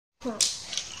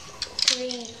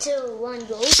2, 1,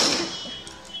 go.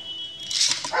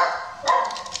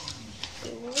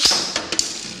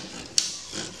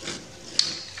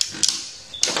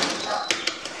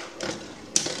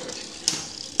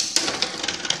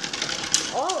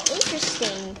 Oh,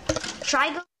 interesting.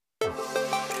 Trygle.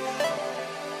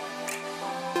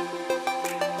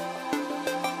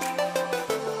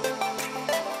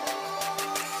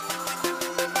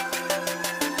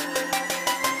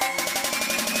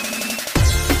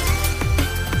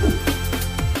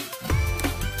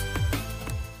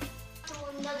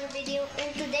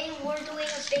 And today we're doing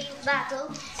a big battle,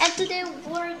 and today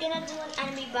we're gonna do an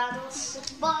anime battle,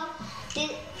 but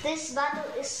this battle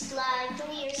is like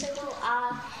 2 years ago.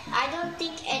 I don't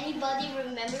think anybody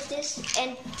remembers this,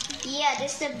 and yeah,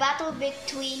 this is the battle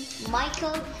between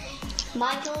Michael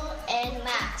and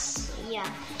Max. Yeah,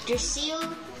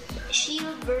 Draciel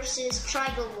Shield versus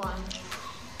Trygle 1.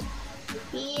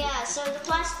 Yeah, so the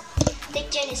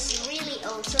plastic gen is really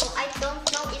old, so I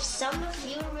don't know if some of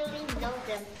you really know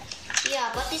them.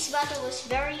 Yeah, but this battle was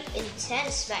very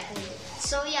intense back then.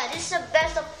 So yeah, this is a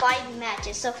best of 5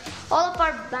 matches. So all of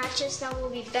our matches now will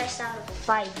be best out of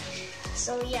 5.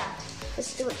 So yeah,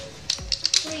 let's do it.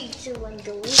 3, 2, 1,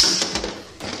 go.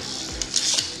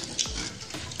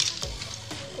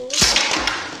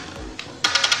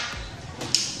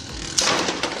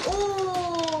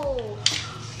 Oh,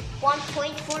 1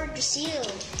 point for Draciel.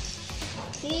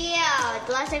 Yeah,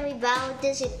 the last time we battled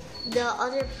this, the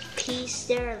other piece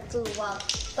there flew out.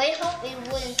 But I hope it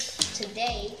wouldn't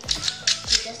today,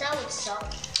 because that would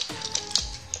suck.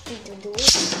 We can do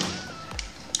it.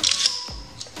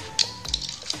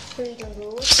 We can do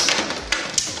it.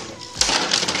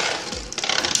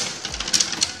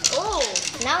 Oh,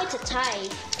 now it's a tie.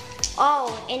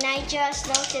 Oh, and I just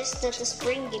noticed that the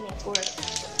spring didn't work.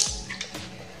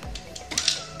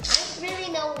 I don't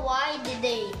really know why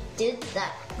they did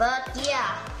that, but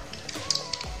yeah.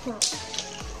 3,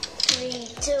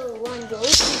 2, 1, go.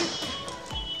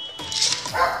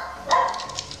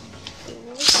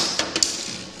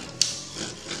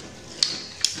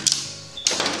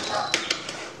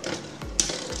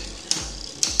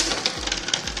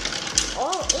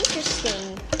 Oh,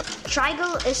 interesting.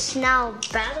 Trygle is now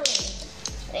battling.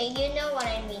 You know what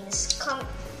I mean? It's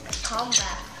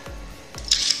combat.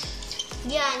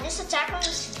 Yeah, and this attacker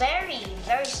is very,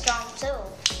 very strong too.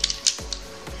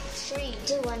 3,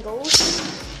 2, 1, go.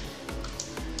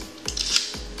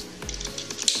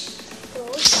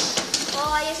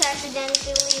 Oh, I just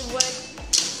accidentally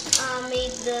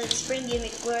made the spring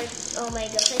gimmick work. Oh my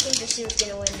gosh, I think Draciel's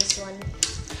gonna win this one.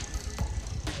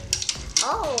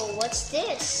 Oh, what's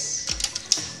this?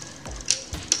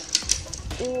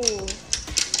 Ooh.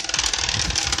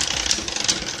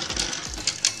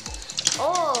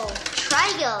 Oh,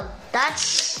 Trygle.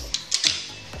 That's...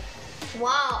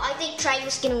 Wow, I think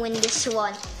Trygle's gonna win this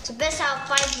one. So best out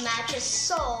of 5 matches,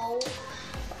 so...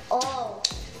 Oh,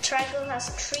 Trygle has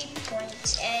 3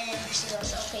 points and Draciel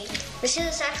is okay. Draciel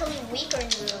is actually weaker in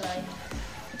real life.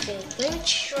 Okay, let me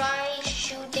try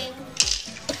shooting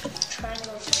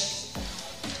Trygle first.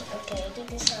 Okay, I think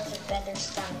this has a better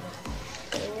stamina.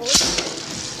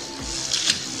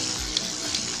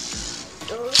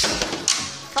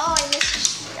 Oh,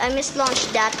 I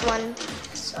mislaunched that one.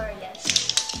 Sorry guys.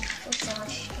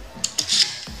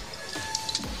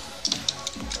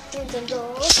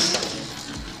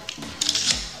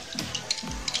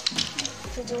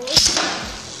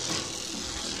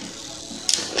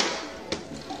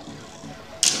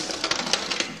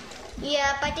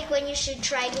 Yeah, I think when you should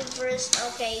Trygle first,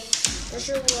 okay,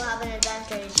 Draciel will have an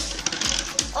advantage.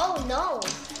 Oh no!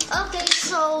 Okay,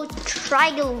 so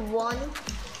Trygle won.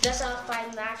 Just out of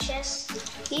 5 matches.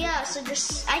 Yeah, so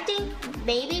just I think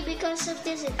maybe because of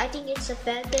this, I think it's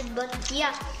affected, but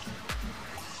yeah.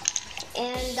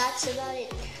 And that's about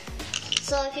it.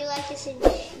 So if you like this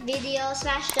video,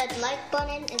 smash that like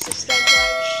button and subscribe to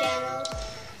our channel.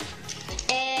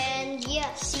 And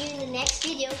yeah, see you in the next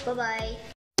video. Bye bye.